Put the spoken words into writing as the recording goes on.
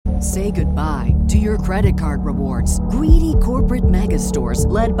Say goodbye to your credit card rewards. Greedy corporate mega stores,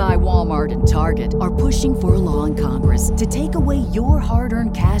 led by Walmart and Target, are pushing for a law in Congress to take away your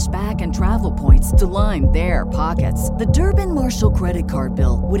hard-earned cash back and travel points to line their pockets. The Durbin-Marshall credit card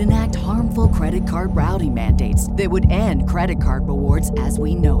bill would enact harmful credit card routing mandates that would end credit card rewards as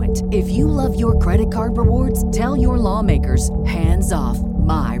we know it. If you love your credit card rewards, tell your lawmakers, hands off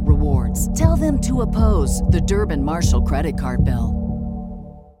my rewards. Tell them to oppose the Durbin-Marshall credit card bill.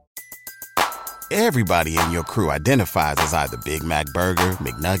 Everybody in your crew identifies as either Big Mac Burger,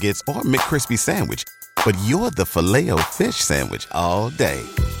 McNuggets, or McCrispy Sandwich. But you're the Filet-O-Fish Sandwich all day.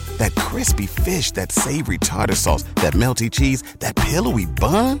 That crispy fish, that savory tartar sauce, that melty cheese, that pillowy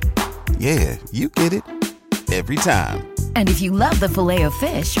bun. Yeah, you get it. Every time. And if you love the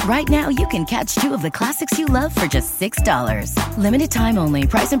Filet-O-Fish, right now you can catch two of the classics you love for just $6. Limited time only.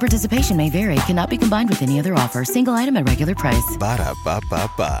 Price and participation may vary. Cannot be combined with any other offer. Single item at regular price.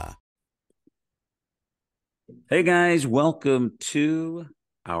 Ba-da-ba-ba-ba. Hey guys, welcome to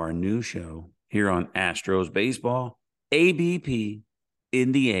our new show here on Astros Baseball, ABP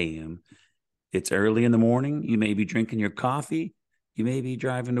In The Am. It's early in the morning. You may be drinking your coffee. You may be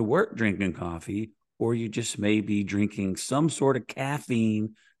driving to work drinking coffee, or you just may be drinking some sort of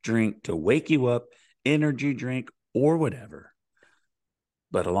caffeine drink to wake you up, energy drink, or whatever.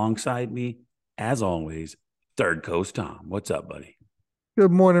 But alongside me, as always, Third Coast Tom. What's up, buddy?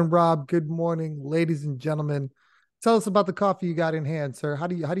 Good morning, Rob. Good morning, ladies and gentlemen. Tell us about the coffee you got in hand, sir. How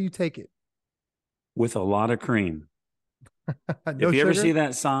do you take it? With a lot of cream. No if you ever sugar? see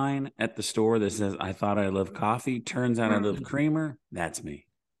that sign at the store that says, I thought I love coffee, turns out I love creamer, that's me.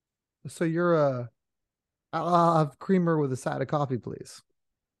 So I'll have creamer with a side of coffee, please.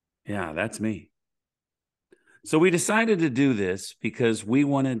 Yeah, that's me. So we decided to do this because we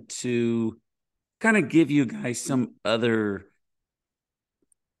wanted to kind of give you guys some other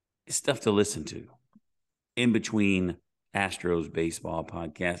stuff to listen to in between Astros Baseball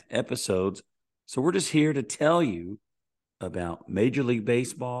Podcast episodes. So we're just here to tell you about Major League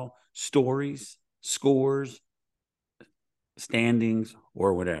Baseball stories, scores, standings,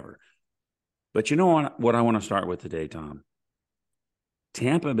 or whatever. But you know what I want to start with today, Tom?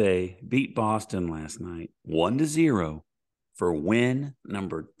 Tampa Bay beat Boston last night 1-0 for win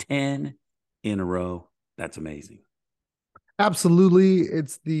number 10 in a row. That's amazing. Absolutely.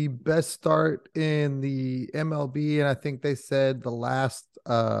 It's the best start in the MLB, and I think they said the last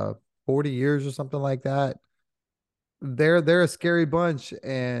 40 years or something like that. They're a scary bunch,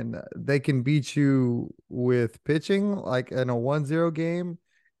 and they can beat you with pitching like in a 1-0 game.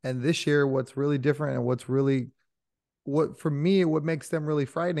 And this year, what's really different and what for me, what makes them really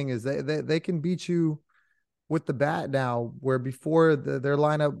frightening is they can beat you with the bat now, where before their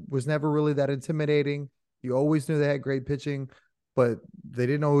lineup was never really that intimidating. You always knew they had great pitching, but they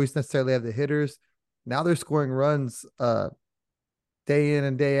didn't always necessarily have the hitters. Now they're scoring runs day in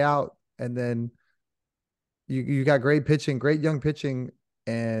and day out. And then you got great pitching, great young pitching,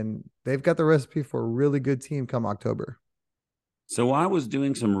 and they've got the recipe for a really good team come October. So I was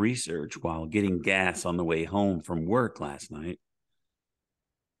doing some research while getting gas on the way home from work last night.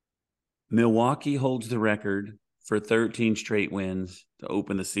 Milwaukee holds the record for 13 straight wins to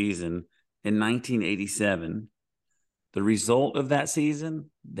open the season in 1987. The result of that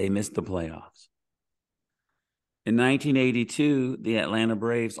season, they missed the playoffs. In 1982, the Atlanta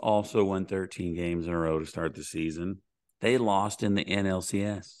Braves also won 13 games in a row to start the season. They lost in the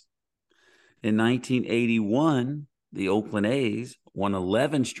NLCS. In 1981, the Oakland A's won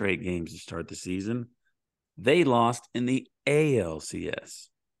 11 straight games to start the season. They lost in the ALCS.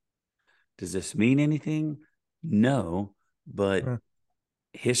 Does this mean anything? No, but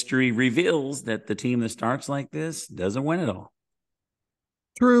history reveals that the team that starts like this doesn't win it all.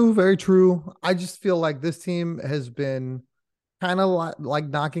 True, very true. I just feel like this team has been kind of like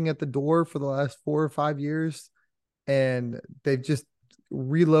knocking at the door for the last 4 or 5 years, and they've just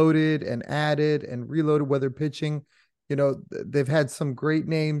reloaded and added and reloaded, whether pitching. You know, they've had some great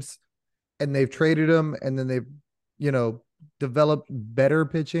names and they've traded them, and then they've, developed better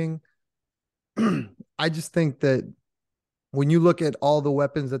pitching. I just think that when you look at all the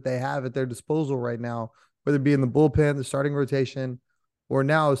weapons that they have at their disposal right now, whether it be in the bullpen, the starting rotation, or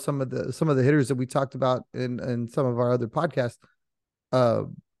now some of the hitters that we talked about in some of our other podcasts,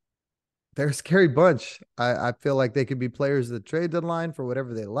 they're a scary bunch. I feel like they could be players at the trade deadline for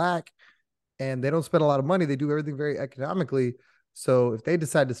whatever they lack, and they don't spend a lot of money. They do everything very economically. So if they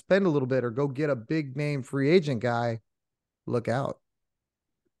decide to spend a little bit or go get a big name free agent guy, look out.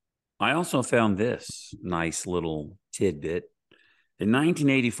 I also found this nice little tidbit. In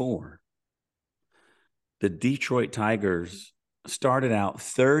 1984, the Detroit Tigers started out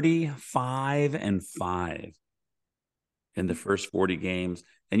 35-5 in the first 40 games.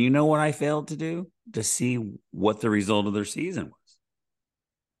 And you know what I failed to do? To see what the result of their season was.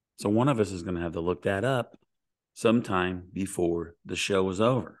 So one of us is going to have to look that up sometime before the show is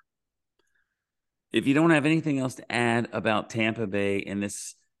over. If you don't have anything else to add about Tampa Bay in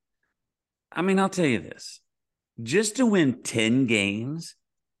this, I mean, I'll tell you this. Just to win 10 games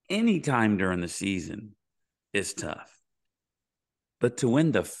anytime during the season is tough. But to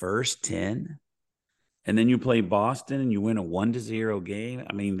win the first 10 and then you play Boston and you win a 1-0 game,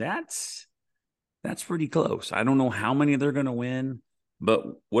 I mean, that's pretty close. I don't know how many they're going to win, but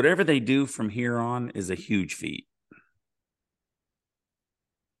whatever they do from here on is a huge feat.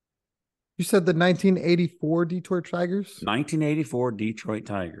 You said the 1984 Detroit Tigers? 1984 Detroit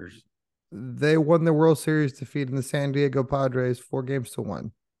Tigers. They won the World Series, defeating the San Diego Padres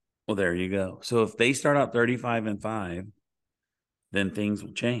 4-1. Well, there you go. So if they start out 35-5, then things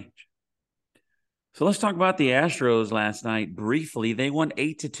will change. So let's talk about the Astros last night briefly. They won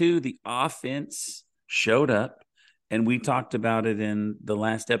 8-2. The offense showed up, and we talked about it in the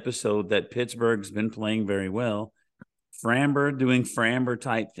last episode that Pittsburgh's been playing very well. Framber doing Framber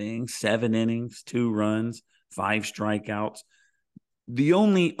type things, 7 innings, 2 runs, 5 strikeouts. The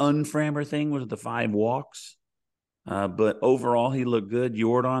only un-Framber thing was the 5 walks. But overall, he looked good.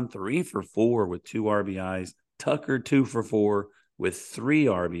 Jordan, 3 for 4 with 2 RBIs. Tucker, 2 for 4 with 3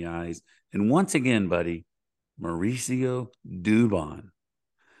 RBIs. And once again, buddy, Mauricio Dubon.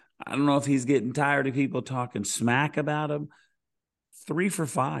 I don't know if he's getting tired of people talking smack about him. 3 for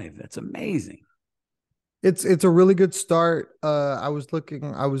 5. That's amazing. It's a really good start. I was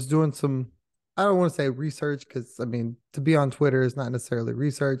doing some, I don't want to say research, because I mean, to be on Twitter is not necessarily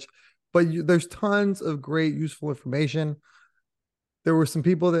research, but there's tons of great, useful information. There were some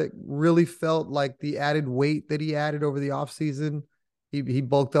people that really felt like the added weight that he added over the offseason, he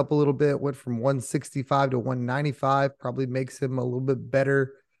bulked up a little bit, went from 165 to 195, probably makes him a little bit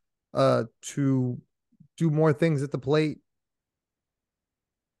better to do more things at the plate.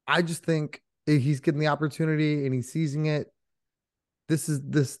 I just think he's getting the opportunity and he's seizing it.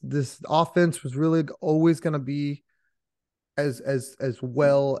 This offense was really always going to be as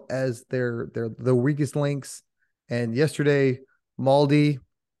well as the weakest links. And yesterday, Maldi,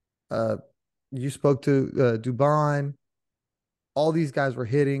 you spoke to Dubon. All these guys were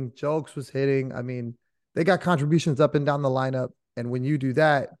hitting. Jokes was hitting. I mean, they got contributions up and down the lineup. And when you do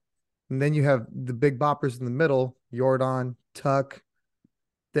that, and then you have the big boppers in the middle, Jordan, Tuck,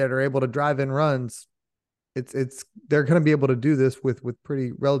 that are able to drive in runs, they're going to be able to do this with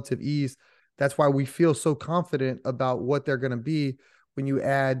pretty relative ease. That's why we feel so confident about what they're going to be when you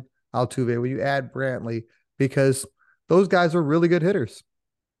add Altuve, when you add Brantley, because those guys are really good hitters.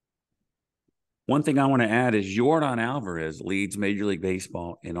 One thing I want to add is Jordan Alvarez leads Major League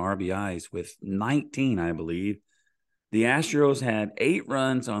Baseball in RBIs with 19, I believe. The Astros had 8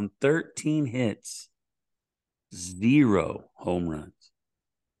 runs on 13 hits, 0 home runs.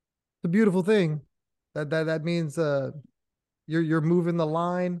 It's a beautiful thing. That means you're moving the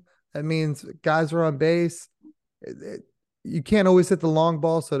line. That means guys are on base. You can't always hit the long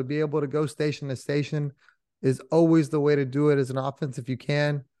ball, so to be able to go station to station is always the way to do it as an offense if you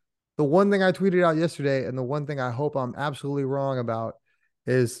can. The one thing I tweeted out yesterday, and the one thing I hope I'm absolutely wrong about,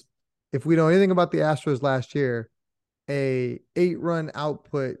 is if we know anything about the Astros last year, a 8-run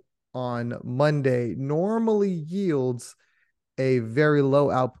output on Monday normally yields a very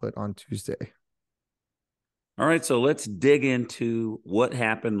low output on Tuesday. All right, so let's dig into what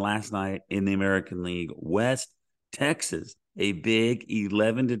happened last night in the American League West. Texas, a big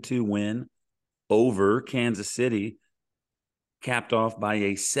 11-2 win over Kansas City, capped off by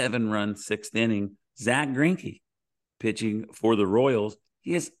a 7-run 6th inning. Zach Greinke pitching for the Royals.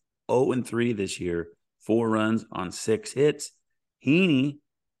 He is 0-3 this year, 4 runs on 6 hits. Heaney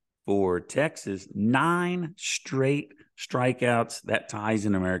for Texas, 9 straight strikeouts. That ties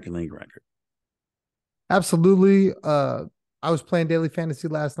an American League record. Absolutely. I was playing daily fantasy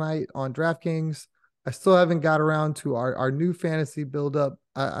last night on DraftKings. I still haven't got around to our new fantasy build up.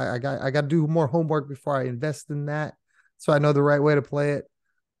 I got to do more homework before I invest in that, so I know the right way to play it.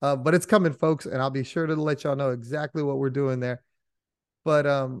 But it's coming, folks, and I'll be sure to let y'all know exactly what we're doing there. But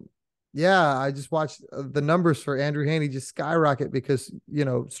yeah, I just watched the numbers for Andrew Heaney just skyrocket because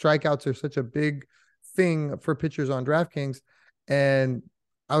strikeouts are such a big thing for pitchers on DraftKings, and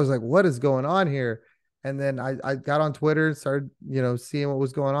I was like, what is going on here? And then I got on Twitter, started, seeing what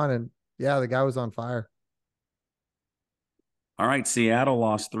was going on. And yeah, the guy was on fire. All right. Seattle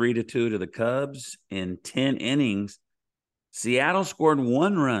lost 3-2 to the Cubs in 10 innings. Seattle scored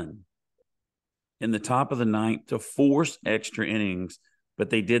 1 run in the top of the ninth to force extra innings, but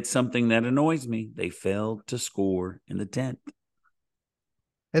they did something that annoys me. They failed to score in the 10th.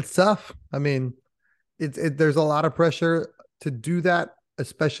 It's tough. I mean, there's a lot of pressure to do that,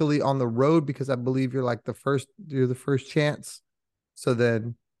 especially on the road, because I believe you're the first chance. So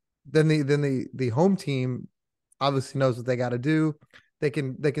then the home team obviously knows what they got to do. They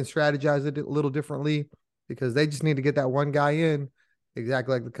can strategize it a little differently because they just need to get that one guy in,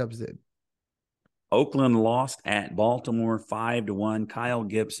 exactly like the Cubs did. Oakland lost at Baltimore 5-1. Kyle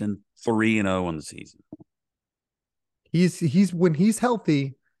Gibson 3-0 on the season. He's when he's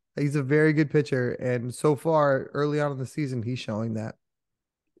healthy, he's a very good pitcher, and so far early on in the season, he's showing that.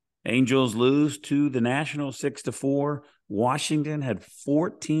 Angels lose to the Nationals 6-4. Washington had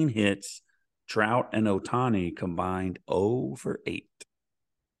 14 hits. Trout and Ohtani combined 0 for 8.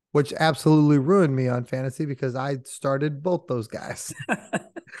 Which absolutely ruined me on fantasy because I started both those guys.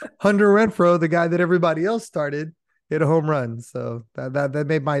 Hunter Renfroe, the guy that everybody else started, hit a home run. So that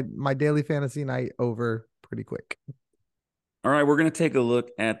made my daily fantasy night over pretty quick. All right, we're going to take a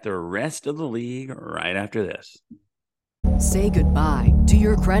look at the rest of the league right after this. Say goodbye to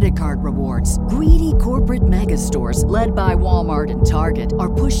your credit card rewards. Greedy corporate mega stores, led by Walmart and Target,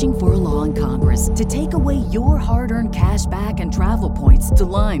 are pushing for a law in Congress to take away your hard-earned cash back and travel points to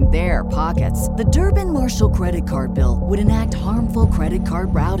line their pockets. The Durbin-Marshall credit card bill would enact harmful credit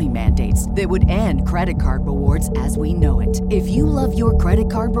card routing mandates that would end credit card rewards as we know it. If you love your credit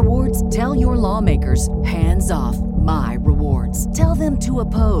card rewards, tell your lawmakers, hands off my rewards. Tell them to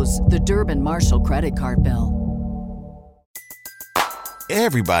oppose the Durbin-Marshall credit card bill.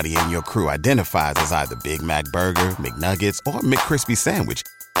 Everybody in your crew identifies as either Big Mac Burger, McNuggets, or McCrispy Sandwich.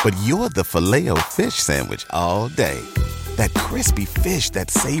 But you're the Filet-O-Fish Sandwich all day. That crispy fish, that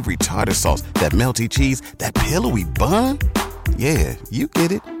savory tartar sauce, that melty cheese, that pillowy bun. Yeah, you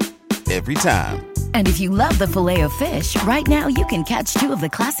get it. Every time. And if you love the Filet-O-Fish, right now you can catch two of the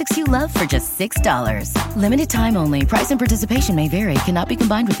classics you love for just $6. Limited time only. Price and participation may vary. Cannot be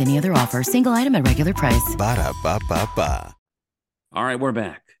combined with any other offer. Single item at regular price. Ba-da-ba-ba-ba. All right, we're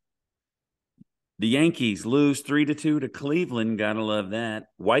back. The Yankees lose 3-2 to Cleveland. Gotta love that.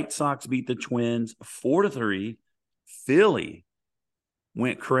 White Sox beat the Twins 4-3. Philly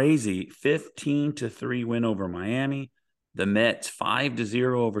went crazy, 15-3 win over Miami. The Mets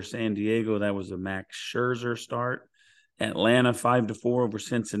 5-0 over San Diego. That was a Max Scherzer start. Atlanta 5-4 over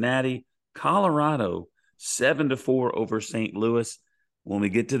Cincinnati. Colorado 7-4 over St. Louis. When we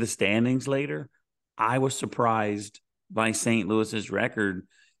get to the standings later, I was surprised by St. Louis's record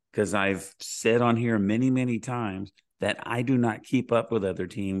because I've said on here many, many times that I do not keep up with other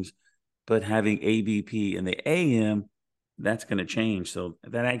teams, but having ABP in the AM, that's going to change. So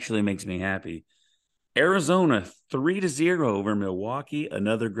that actually makes me happy. Arizona 3-0 over Milwaukee,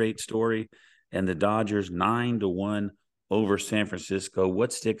 another great story. And the Dodgers 9-1 over San Francisco.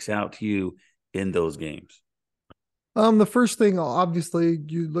 What sticks out to you in those games? The first thing, obviously,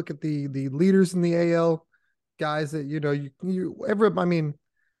 you look at the leaders in the AL, guys that I mean,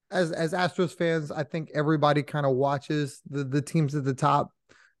 as Astros fans, I think everybody kind of watches the teams at the top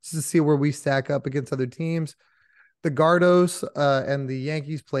just to see where we stack up against other teams. The Gardos and the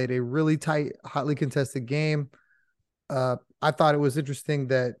Yankees played a really tight, hotly contested game. I thought it was interesting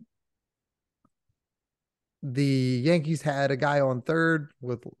that the Yankees had a guy on third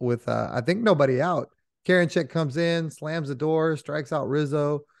with I think nobody out. Karinchak comes in, slams the door, strikes out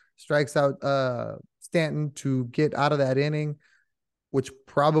Rizzo, strikes out Stanton to get out of that inning, which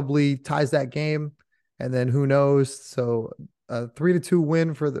probably ties that game. And then who knows? So a 3-2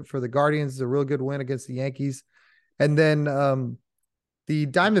 win for the Guardians is a real good win against the Yankees. And then the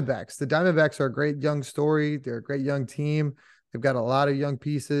Diamondbacks. The Diamondbacks are a great young story. They're a great young team. They've got a lot of young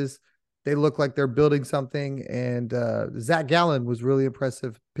pieces. They look like they're building something. And Zach Gallen was really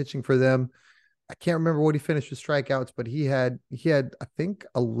impressive pitching for them. I can't remember what he finished with strikeouts, but he had I think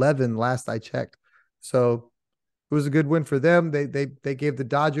 11 last I checked. So it was a good win for them. They gave the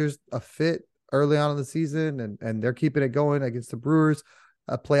Dodgers a fit early on in the season, and they're keeping it going against the Brewers,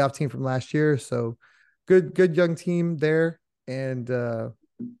 a playoff team from last year. So good young team there. And the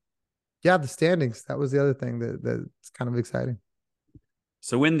standings. That was the other thing that's kind of exciting.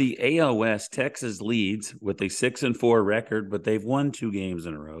 So in the AL West, Texas leads with a 6-4 record, but they've won 2 games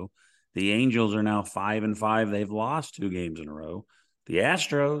in a row. The Angels are now 5-5. They've lost 2 games in a row. The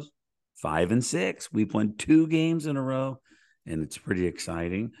Astros 5-6. We've won 2 games in a row, and it's pretty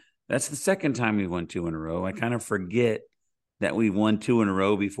exciting. That's the second time we won 2 in a row. I kind of forget that we won 2 in a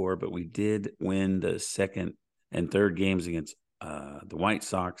row before, but we did win the second and third games against the White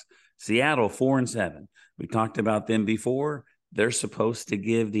Sox. Seattle 4-7. We talked about them before. They're supposed to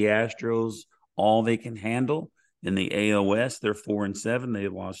give the Astros all they can handle. In the AL West, they're 4-7. They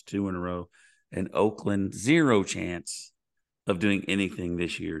lost 2 in a row. And Oakland, zero chance of doing anything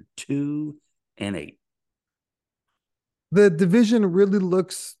this year. 2-8. The division really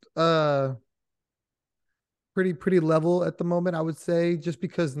looks pretty level at the moment, I would say, just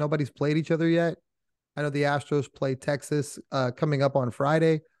because nobody's played each other yet. I know the Astros play Texas coming up on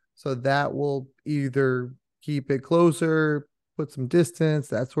Friday, so that will either keep it closer, put some distance,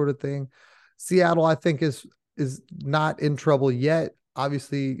 that sort of thing. Seattle, I think, is not in trouble yet.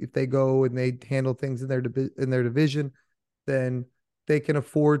 Obviously, if they go and they handle things in their division, then they can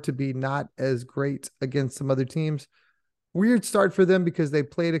afford to be not as great against some other teams. Weird start for them because they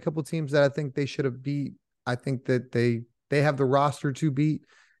played a couple teams that I think they should have beat. I think that they have the roster to beat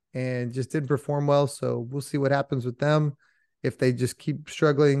and just didn't perform well. So we'll see what happens with them. If they just keep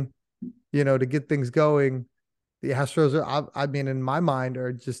struggling, to get things going, the Astros I mean, in my mind,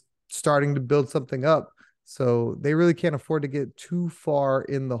 are just starting to build something up. So they really can't afford to get too far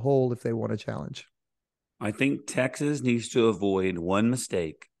in the hole if they want to challenge. I think Texas needs to avoid one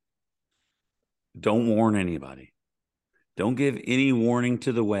mistake. Don't warn anybody. Don't give any warning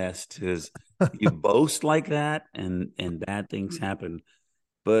to the West, because you boast like that and bad things happen.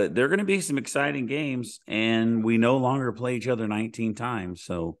 But there are going to be some exciting games, and we no longer play each other 19 times.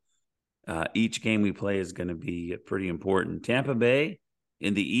 So each game we play is going to be pretty important. Tampa Bay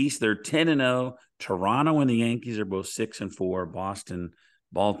in the East, they're 10-0. Toronto and the Yankees are both 6-4. Boston,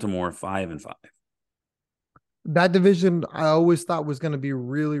 Baltimore, 5-5. That division I always thought was going to be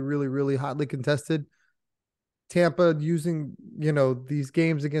really, really, really hotly contested. Tampa using, these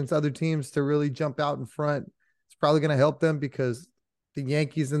games against other teams to really jump out in front. It's probably going to help them because the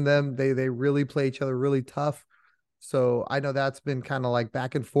Yankees and them, they really play each other really tough. So I know that's been kind of like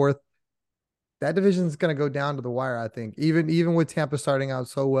back and forth. That division is going to go down to the wire, I think. Even with Tampa starting out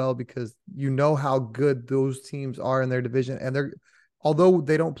so well, because how good those teams are in their division, and although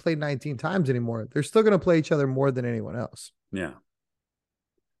they don't play 19 times anymore, they're still going to play each other more than anyone else. Yeah.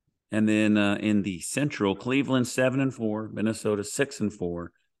 And then in the Central, Cleveland 7-4, Minnesota 6-4,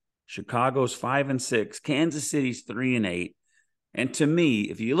 Chicago's 5-6, Kansas City's 3-8. And to me,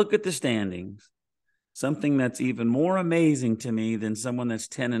 if you look at the standings, something that's even more amazing to me than someone that's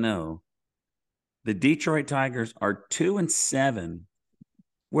 10-0, the Detroit Tigers are 2-7.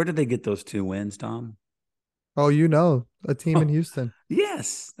 Where did they get those 2 wins, Tom? Oh, a team in Houston.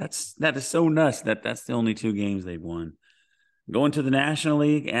 Yes, that is so nuts that's the only 2 games they've won. Going to the National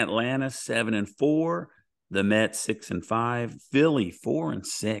League, Atlanta 7-4, the Mets 6-5, Philly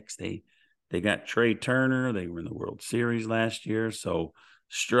 4-6. They got Trey Turner. They were in the World Series last year, so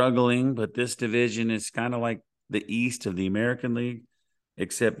struggling. But this division is kind of like the East of the American League,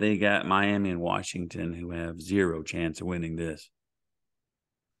 except they got Miami and Washington, who have zero chance of winning this.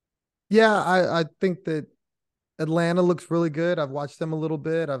 Yeah, I think that Atlanta looks really good. I've watched them a little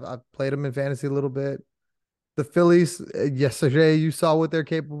bit. I've played them in fantasy a little bit. The Phillies, yesterday, you saw what they're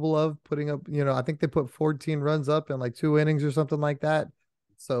capable of putting up. I think they put 14 runs up in like 2 innings or something like that.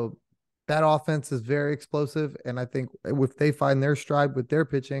 So that offense is very explosive. And I think if they find their stride with their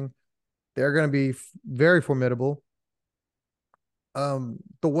pitching, they're going to be very formidable. The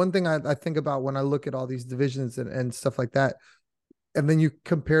one thing I think about when I look at all these divisions and stuff like that, and then you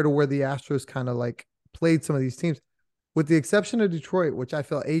compare to where the Astros kind of like played some of these teams, with the exception of Detroit, which I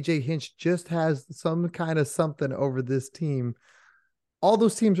feel AJ Hinch just has some kind of something over this team. All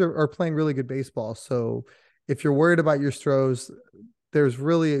those teams are playing really good baseball. So if you're worried about your Stros, there's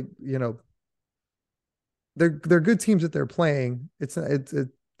really, they're good teams that they're playing. It's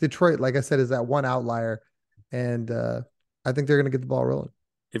Detroit, like I said, is that one outlier. And I think they're going to get the ball rolling.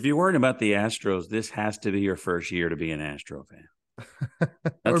 If you're worried about the Astros, this has to be your first year to be an Astro fan.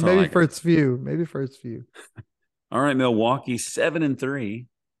 Or maybe for its few. Maybe for its few. All right, Milwaukee 7-3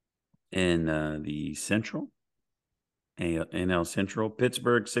 in the Central, NL Central.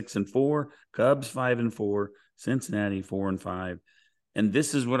 Pittsburgh 6-4, Cubs 5-4, Cincinnati 4-5. And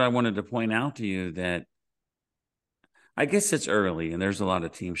this is what I wanted to point out to you, that I guess it's early and there's a lot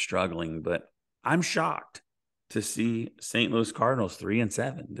of teams struggling, but I'm shocked to see St. Louis Cardinals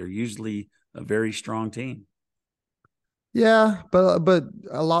 3-7. They're usually a very strong team. Yeah, but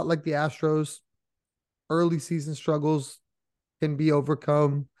a lot like the Astros, early season struggles can be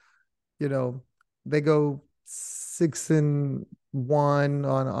overcome. They go 6-1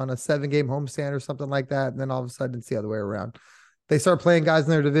 on a 7-game homestand or something like that, and then all of a sudden it's the other way around. They start playing guys in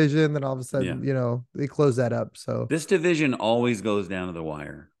their division, then all of a sudden, they close that up. So this division always goes down to the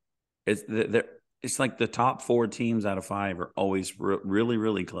wire. It's like the top 4 teams out of 5 are always really,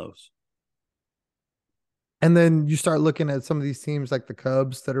 really close. And then you start looking at some of these teams like the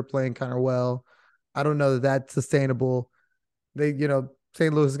Cubs that are playing kind of well. I don't know that that's sustainable. St.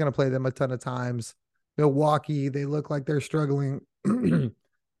 Louis is going to play them a ton of times. Milwaukee, they look like they're struggling.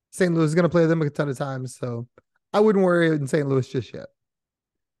 St. Louis is going to play them a ton of times. So I wouldn't worry in St. Louis just yet.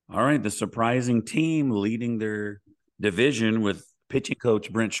 All right. The surprising team leading their division with pitching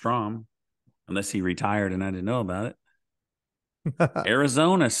coach Brent Strom, unless he retired and I didn't know about it.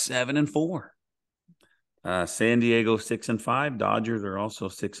 Arizona 7-4. San Diego 6-5. Dodgers are also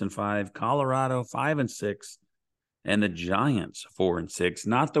 6-5. Colorado 5-6. And the Giants 4-6.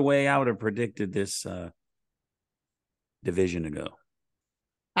 Not the way I would have predicted this division to go.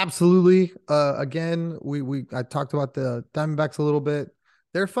 Absolutely. Again, I talked about the Diamondbacks a little bit.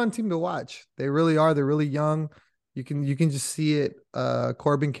 They're a fun team to watch. They really are. They're really young. You can just see it.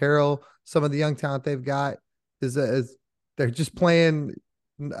 Corbin Carroll, some of the young talent they've got is they're just playing.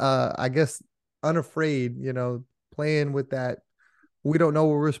 I guess unafraid. Playing with that. We don't know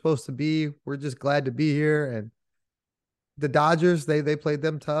where we're supposed to be. We're just glad to be here. And the Dodgers, they played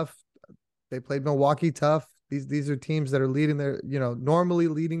them tough. They played Milwaukee tough. These are teams that are leading normally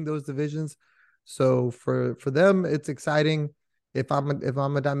leading those divisions. So for them, it's exciting. If I'm a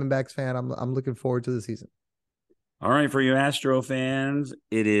Diamondbacks fan, I'm looking forward to the season. All right, for you Astro fans,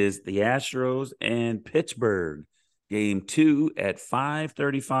 it is the Astros and Pittsburgh. Game 2 at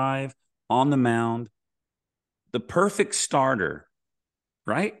 5:35 on the mound. The perfect starter,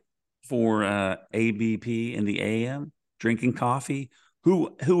 right? For ABP in the AM, drinking coffee.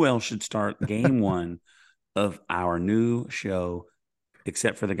 Who else should start game 1 of our new show,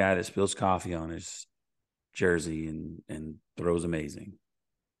 except for the guy that spills coffee on his jersey and throws amazing?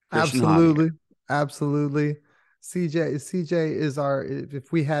 Christian Absolutely. Javier. Absolutely. CJ is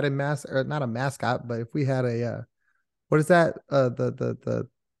if we had a or not a mascot, but if we had a what is that? The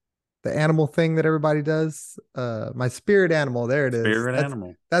animal thing that everybody does. My spirit animal. There it is. Spirit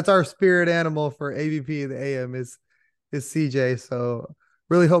animal. That's our spirit animal for ABP the AM is CJ. So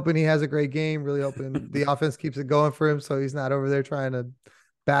really hoping he has a great game. Really hoping the offense keeps it going for him, so he's not over there trying to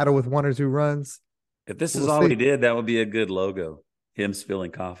battle with 1 or 2 runs. If this is all he did, that would be a good logo. Him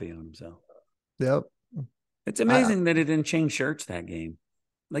spilling coffee on himself. Yep. It's amazing that he didn't change shirts that game.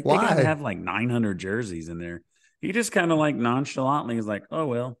 Like, they got to have like 900 jerseys in there. He just kind of like nonchalantly is like, oh,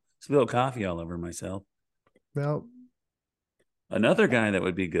 well, spilled coffee all over myself. Yep. Another guy that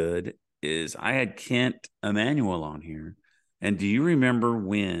would be good is I had Kent Emanuel on here. And do you remember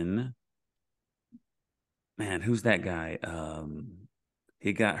when, man, who's that guy?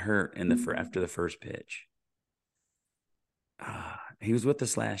 He got hurt after the first pitch. He was with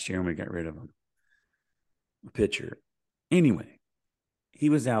us last year and we got rid of him. Pitcher. Anyway, he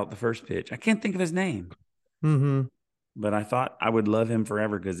was out the first pitch. I can't think of his name. Mm-hmm. But I thought I would love him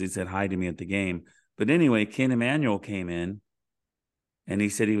forever because he said hi to me at the game. But anyway, Ken Emanuel came in and he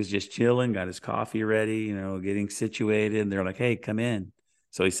said he was just chilling, got his coffee ready, getting situated. And they're like, hey, come in.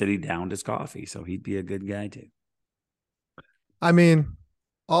 So he said he downed his coffee. So he'd be a good guy too. I mean,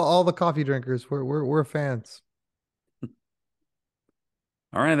 all the coffee drinkers, we're fans.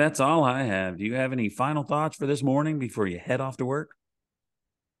 All right, that's all I have. Do you have any final thoughts for this morning before you head off to work?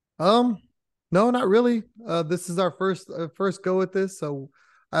 No, not really. This is our first go at this, so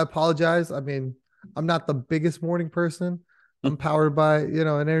I apologize. I mean, I'm not the biggest morning person. I'm powered by, an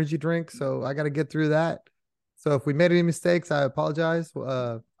energy drink, so I got to get through that. So if we made any mistakes, I apologize.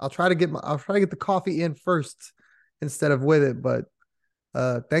 I'll try to get the coffee in first instead of with it, but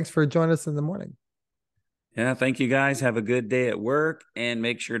thanks for joining us in the morning. Yeah, thank you guys. Have a good day at work and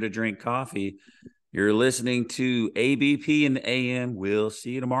make sure to drink coffee. You're listening to ABP in the AM. We'll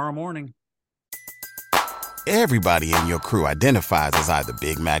see you tomorrow morning. Everybody in your crew identifies as either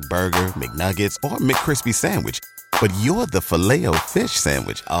Big Mac Burger, McNuggets, or McCrispy Sandwich. But you're the Filet-O-Fish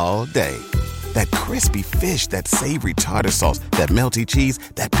Sandwich all day. That crispy fish, that savory tartar sauce, that melty cheese,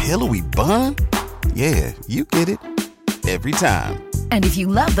 that pillowy bun. Yeah, you get it. Every time. And if you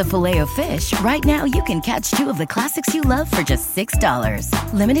love the Filet-O-Fish, right now you can catch 2 of the classics you love for just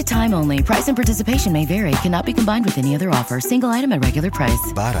 $6. Limited time only. Price and participation may vary. Cannot be combined with any other offer. Single item at regular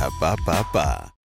price. Ba-da-ba-ba-ba.